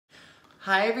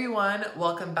Hi everyone,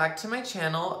 welcome back to my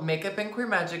channel, Makeup and Queer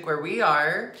Magic, where we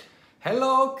are...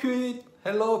 Hello Queer,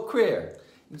 hello Queer.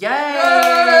 Yay!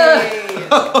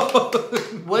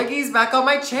 Woogie's back on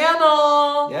my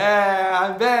channel! Yeah,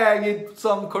 I'm back with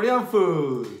some Korean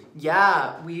food.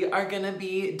 Yeah, we are gonna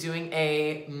be doing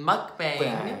a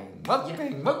Mukbang.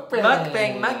 Mukbang.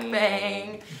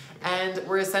 And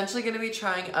we're essentially gonna be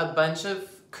trying a bunch of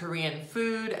Korean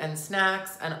food and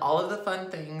snacks and all of the fun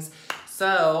things.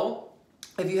 So,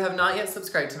 if you have not yet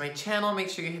subscribed to my channel, make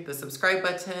sure you hit the subscribe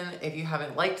button. If you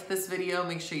haven't liked this video,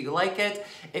 make sure you like it.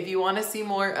 If you want to see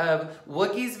more of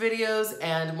Woogie's videos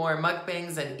and more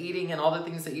mukbangs and eating and all the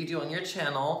things that you do on your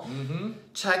channel,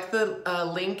 check the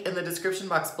link in the description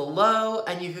box below,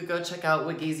 and you could go check out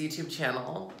Woogie's YouTube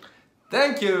channel.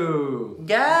 Thank you.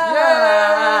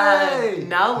 Yay!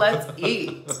 Now let's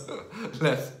eat.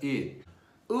 Let's eat.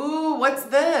 Ooh, what's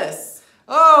this?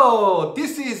 Oh,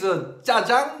 this is a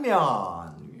jjajangmyeon.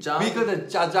 We got a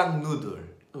jjajang noodle.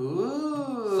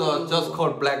 Ooh. So just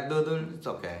call black noodle, it's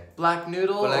okay. Black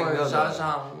noodle Black or noodle.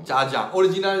 jjajang? Jjajang.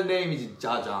 Original name is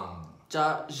jjajang.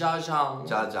 Jjajang.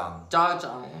 Jjajang.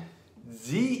 Jjajang.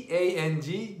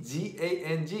 Z-A-N-G.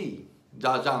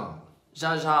 Jjajang.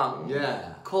 Jjajang.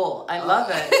 Yeah. Cool. I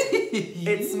love it.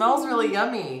 It smells really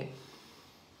yummy.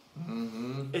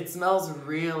 It smells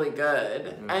really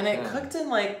good. And it cooked in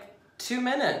like 2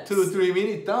 minutes. 2-3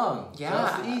 minutes done. Yeah.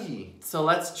 Just easy. So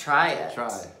let's try it.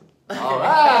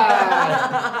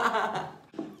 Alright.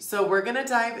 So we're gonna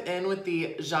dive in with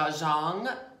the jjajang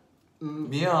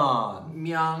Myeon.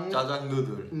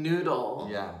 Jjajang noodle.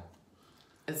 Yeah.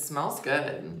 It smells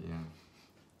good. Yeah.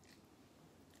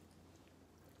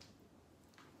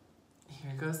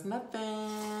 Here goes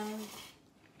nothing.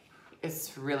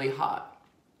 It's really hot.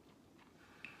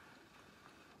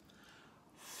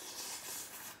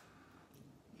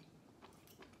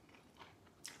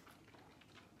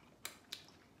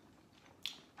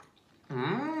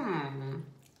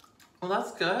 Well,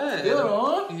 that's good. Good,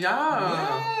 huh?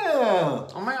 Yeah.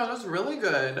 Oh my god, that's really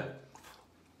good.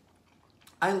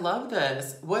 I love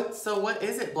this. What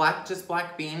is it? Just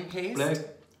black bean paste? Black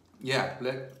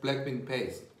bean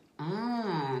paste.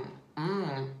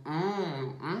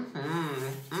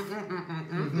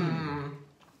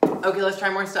 Okay, let's try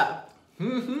more stuff.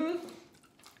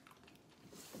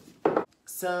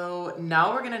 So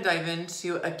now we're gonna dive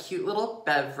into a cute little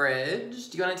beverage.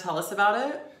 Do you want to tell us about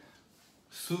it?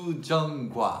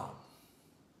 수정과.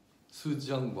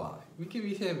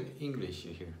 We have English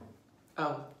here.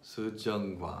 Oh.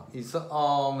 수정과. It's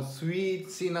sweet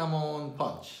cinnamon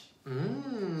punch.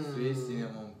 Sweet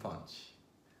cinnamon punch.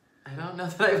 I don't know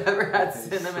that I've ever had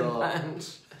cinnamon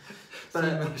punch.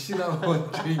 But cinnamon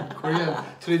drink, Korean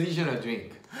traditional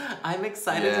drink. I'm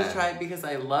excited to try it because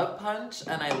I love punch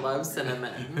and I love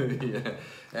cinnamon. Yeah.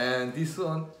 And this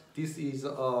is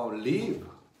leaf.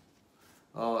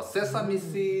 Sesame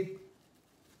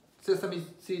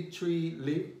seed tree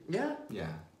leaf. Yeah.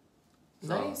 Yeah.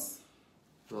 Nice.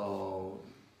 So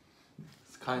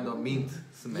it's kind of mint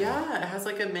smell. Yeah, it has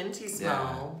like a minty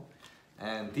smell. Yeah.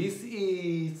 And this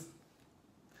is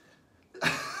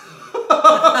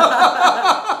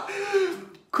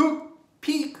cooked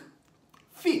pig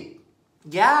feet.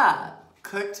 Yeah,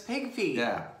 cooked pig feet.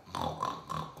 Yeah.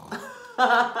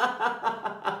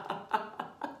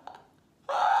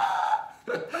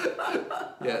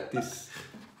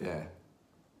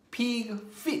 Pig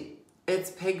feet.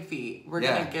 It's pig feet. We're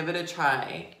gonna give it a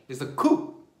try. It's a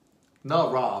cook,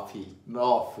 not raw pig,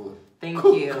 raw food. Thank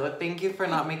you. Thank you for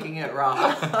not making it raw.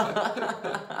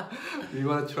 We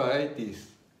wanna try this.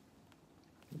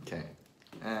 Okay.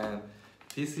 And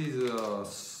this is a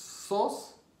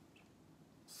sauce.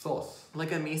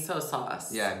 Like a miso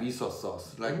sauce. Yeah, miso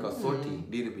sauce. Like a salty,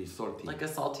 little bit salty. Like a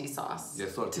salty sauce. Yeah,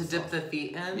 salty to dip sauce. the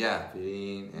feet in? Yeah,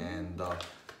 and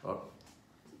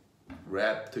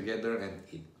wrap together and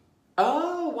eat.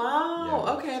 Oh, wow.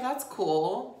 Yeah. Okay, that's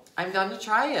cool. I'm down to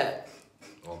try it.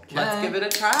 Okay. Let's give it a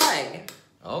try.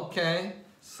 Okay,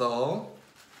 so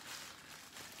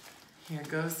here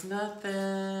goes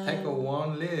nothing. take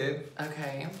one lip.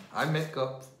 Okay. I make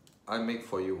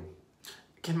for you.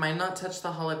 Can mine not touch the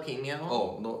jalapeno?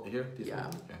 Oh, no, here? This Yeah.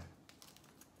 one? Okay.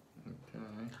 Okay.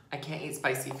 I can't eat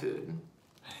spicy food.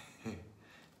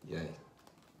 Yeah.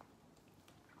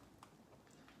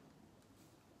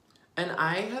 And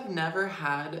I have never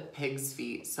had pig's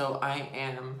feet, so I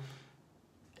am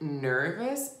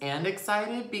nervous and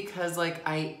excited because like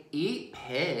I eat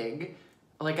pig.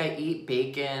 Like I eat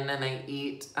bacon and I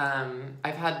eat,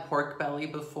 I've had pork belly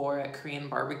before at Korean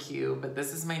barbecue, but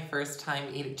this is my first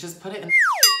time eating. Just put it in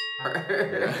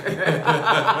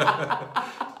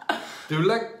Do you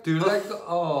like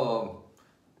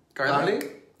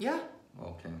Garlic? Yeah.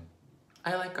 Okay.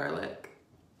 I like garlic.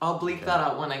 I'll bleep that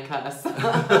out when I cuss.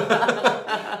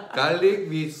 Garlic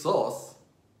with sauce.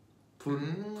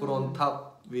 Put on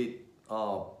top with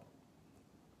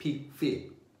pig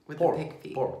feet. With pork, the pig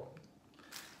feet. Pork.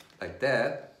 Like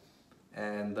that.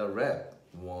 And the wrap.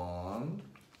 1,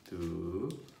 2,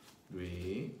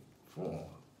 3, 4.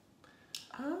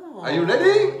 Oh. Are you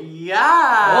ready? Yeah.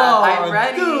 I'm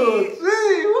ready. 1, 2,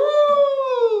 3.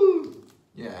 Woo!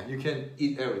 Yeah, you can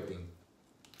eat everything.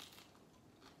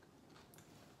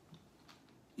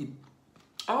 Eat.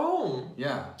 Oh.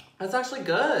 Yeah. That's actually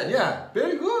good. Yeah,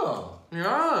 very good.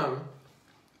 Yeah.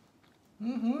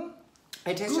 Mm-hmm.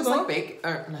 It tastes Good, just huh? like bacon.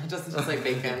 Or, no, it doesn't taste like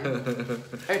bacon.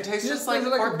 It tastes just like it's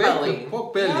pork bacon, belly.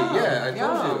 Pork belly, yeah, I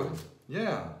told you.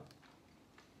 Yeah.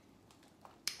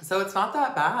 So it's not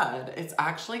that bad. It's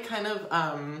actually kind of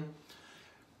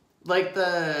like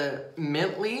the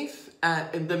mint leaf.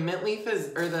 The mint leaf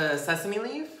is, or the sesame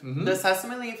leaf. Mm-hmm. The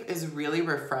sesame leaf is really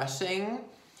refreshing,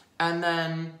 and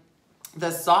then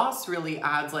the sauce really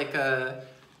adds like a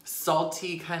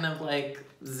salty kind of like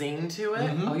zing to it.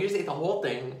 Mm-hmm. Oh, you just ate the whole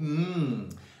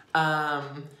thing.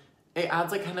 It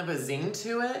adds like kind of a zing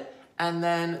to it, and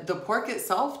then the pork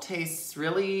itself tastes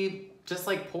really just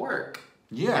like pork.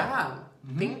 Yeah.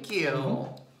 Mm-hmm. Thank you.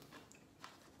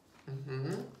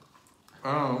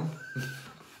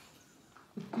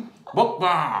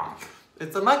 Mukbang.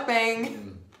 It's a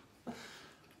mukbang.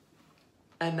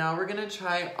 And now we're gonna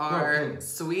try our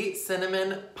sweet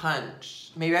cinnamon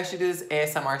punch. Maybe I should do this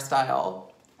ASMR style.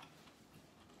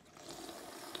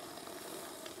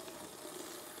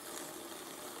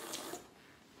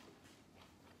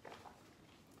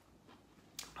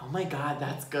 Oh my God,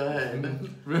 that's good.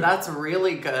 That's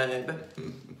really good.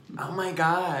 Oh my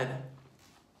God.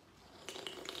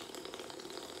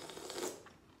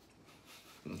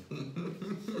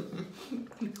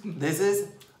 This is,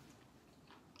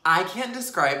 I can't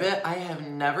describe it. I have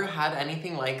never had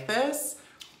anything like this.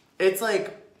 It's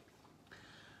like,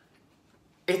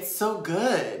 it's so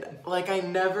good. Like I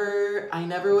never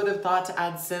would have thought to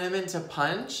add cinnamon to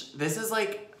punch. This is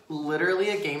like literally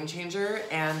a game changer,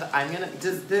 and I'm gonna,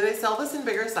 do they sell this in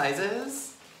bigger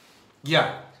sizes?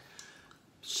 Yeah.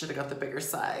 Should have got the bigger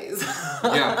size.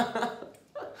 Yeah.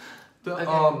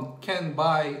 Can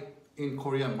buy in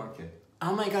Korean market.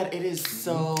 Oh my God, it is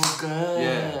so good.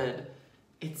 Yeah.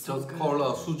 It's so Just good. call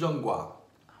수정과. Oh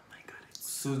my God, it's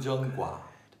so 수정과.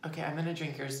 good. Okay, I'm gonna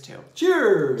drink yours too.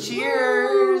 Cheers!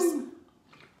 Cheers! Woo!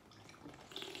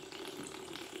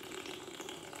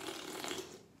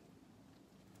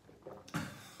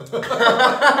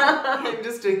 I'm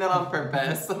just doing that on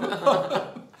purpose.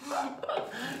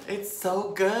 It's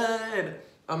so good.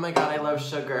 Oh my God, I love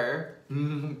sugar.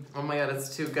 Oh my God,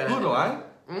 it's too good. Good, right?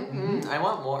 I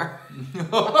want more.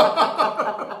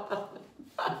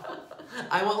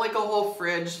 I want like a whole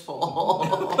fridge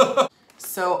full.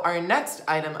 So our next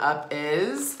item up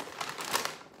is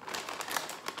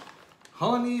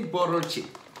Honey butter chip.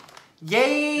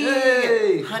 Yay!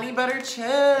 Yay! Honey butter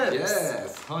chips.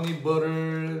 Yes, honey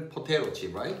butter potato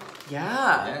chip, right?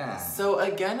 Yeah. Yeah. So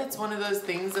again, it's one of those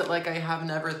things that like I have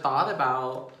never thought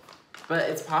about, but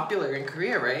it's popular in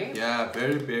Korea, right? Yeah,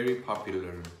 very, very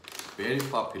popular. Very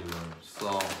popular.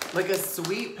 So Like a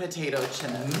sweet potato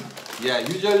chip. yeah,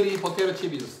 usually potato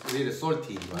chip is really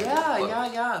salty, right? Yeah,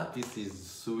 But yeah. this is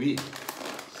sweet.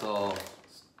 So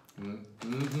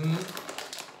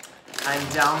I'm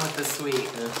down with the sweet.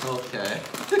 okay.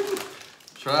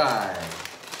 Try.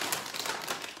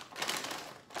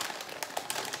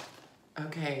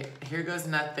 Okay, here goes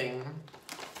nothing.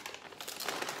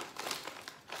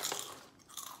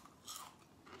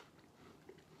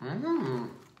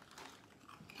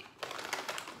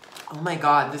 Oh my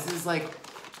God, this is like,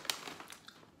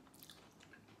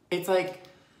 it's like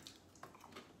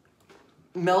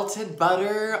melted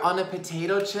butter on a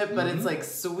potato chip, but it's like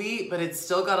sweet, but it's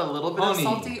still got a little bit Honey.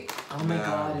 of salty. Oh my Yeah.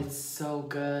 God, it's so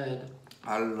good.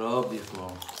 I love this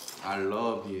one. I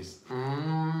love this.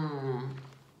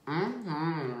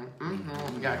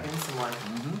 Yeah, give me some more.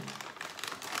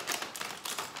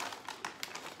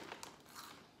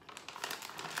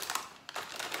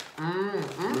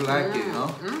 You like it,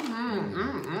 no?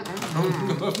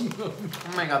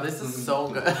 Oh my God, this is so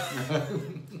good.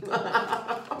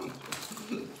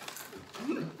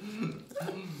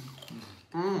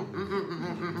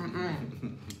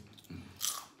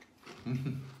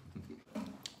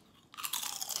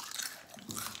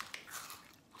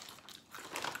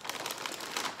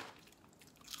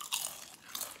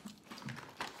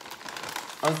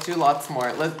 Let's do lots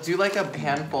more. Let's do like a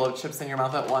handful of chips in your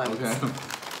mouth at once. Okay.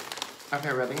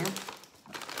 Okay, ready?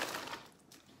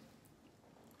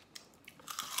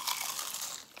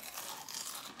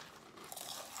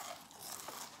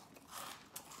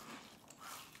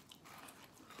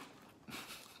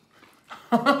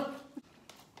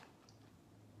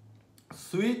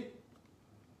 Sweet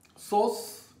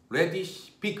sauce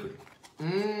radish pickle.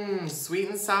 Sweet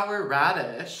and sour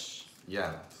radish.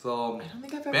 Yeah, so I don't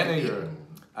think I've ever vinegar. eaten.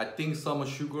 I think some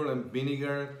sugar and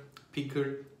vinegar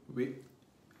pickled with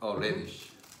radish.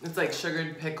 It's like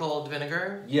sugared pickled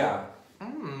vinegar. Yeah.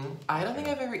 I don't think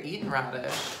I've ever eaten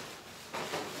radish.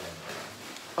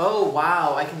 Oh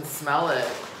wow, I can smell it.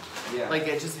 Yeah. Like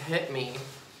it just hit me.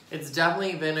 It's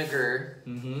definitely vinegar.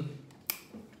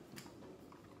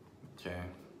 Okay.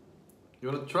 You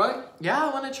wanna try? Yeah, I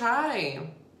want to try.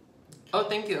 Oh,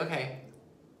 thank you. Okay.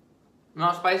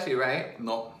 Not spicy, right?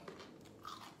 No.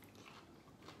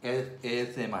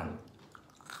 ASMR.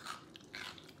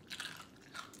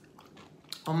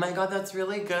 Oh my god, that's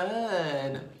really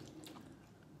good.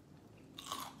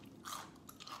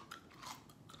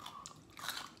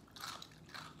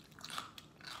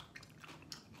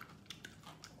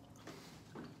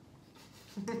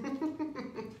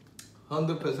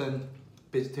 %100%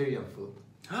 vegetarian food.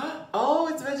 Oh,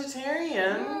 it's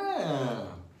vegetarian. Yeah.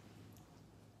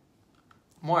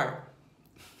 More.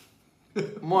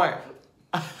 More.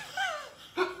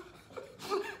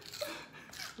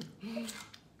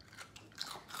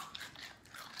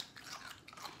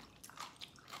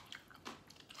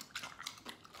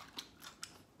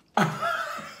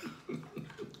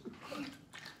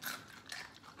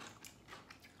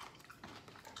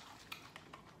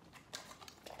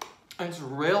 It's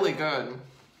really good.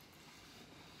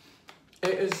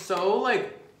 It is so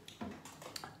like,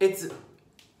 it's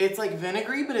like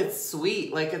vinegary, but it's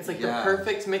sweet. Like it's like the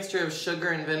perfect mixture of sugar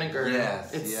and vinegar.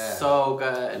 Yes, it's yeah. so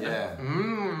good. Yeah.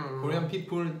 Korean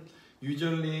people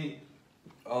usually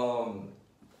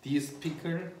this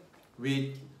pickle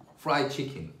with fried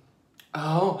chicken.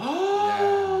 Oh.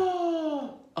 Yeah.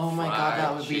 Oh my god,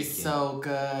 that would be chicken. so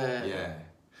good. Yeah.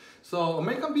 So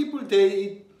American people they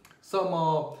eat some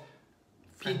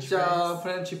pizza,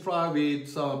 French fry with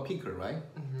some pickle, right?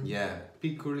 Yeah,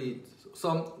 pickle eat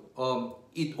some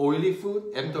eat oily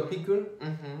food after pickle.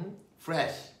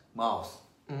 Fresh mouth.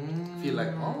 Feel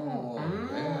like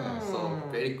yeah. So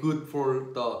very good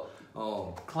for the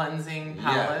cleansing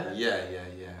palate. Yeah.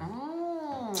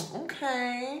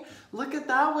 Okay. Look at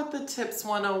that with the tips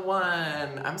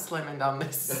 101. I'm slamming down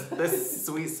this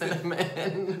sweet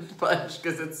cinnamon punch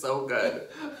because it's so good.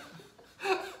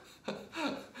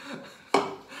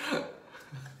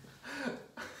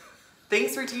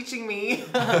 Thanks for teaching me.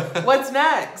 What's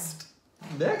next?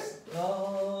 Next?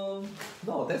 No,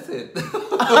 that's it. No,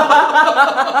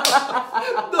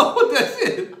 that's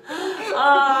it.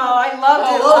 Oh, I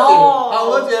loved it all. How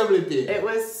was everything? It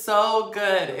was so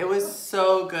good. It was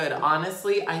so good.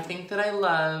 Honestly, I think that I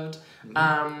loved.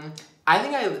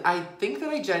 I think that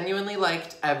I genuinely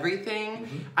liked everything.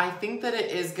 I think that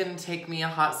it is gonna take me a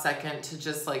hot second to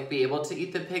just like be able to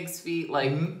eat the pig's feet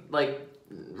like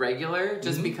regular,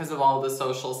 just because of all the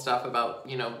social stuff about,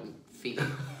 you know, feet.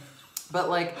 But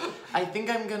like, I think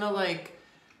I'm gonna like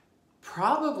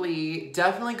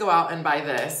definitely go out and buy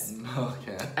this.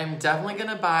 Okay. I'm definitely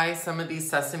gonna buy some of these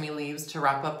sesame leaves to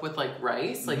wrap up with like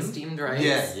rice, like steamed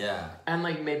rice. Yeah. And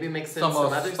like maybe mix in Some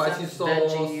some other spicy stuff,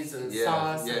 veggies and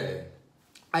sauce. Yeah.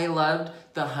 I loved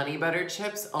the honey butter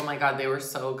chips. Oh my god, they were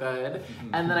so good.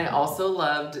 And then I also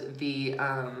loved the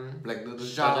like the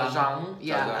jajang.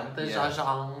 Yeah, jajang. the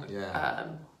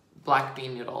jajang black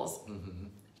bean noodles.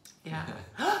 Yeah.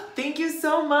 Thank you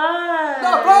so much.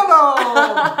 No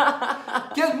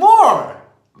problem. Get more.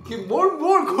 Get more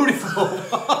Korean.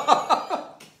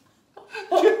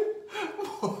 Get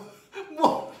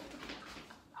more.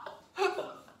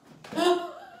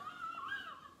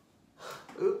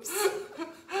 Oops.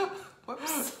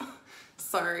 Whoops.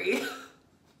 Sorry.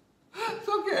 It's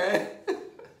okay.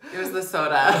 It was the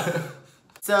soda.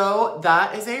 So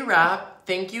that is a wrap.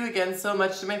 Thank you again so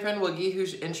much to my friend Woogie who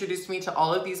introduced me to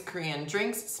all of these Korean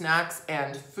drinks, snacks,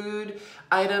 and food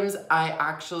items. I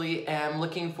actually am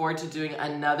looking forward to doing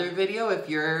another video if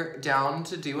you're down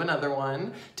to do another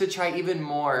one to try even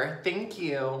more. Thank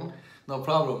you. No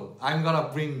problem. I'm gonna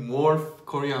bring more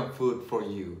Korean food for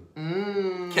you.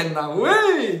 Cannot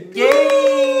wait!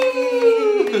 Yay!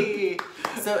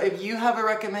 So if you have a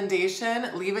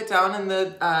recommendation, leave it down in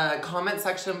the comment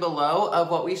section below of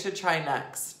what we should try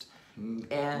next.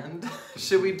 And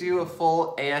should we do a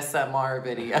full ASMR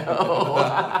video?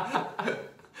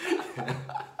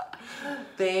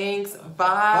 Thanks. Bye.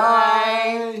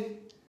 Bye.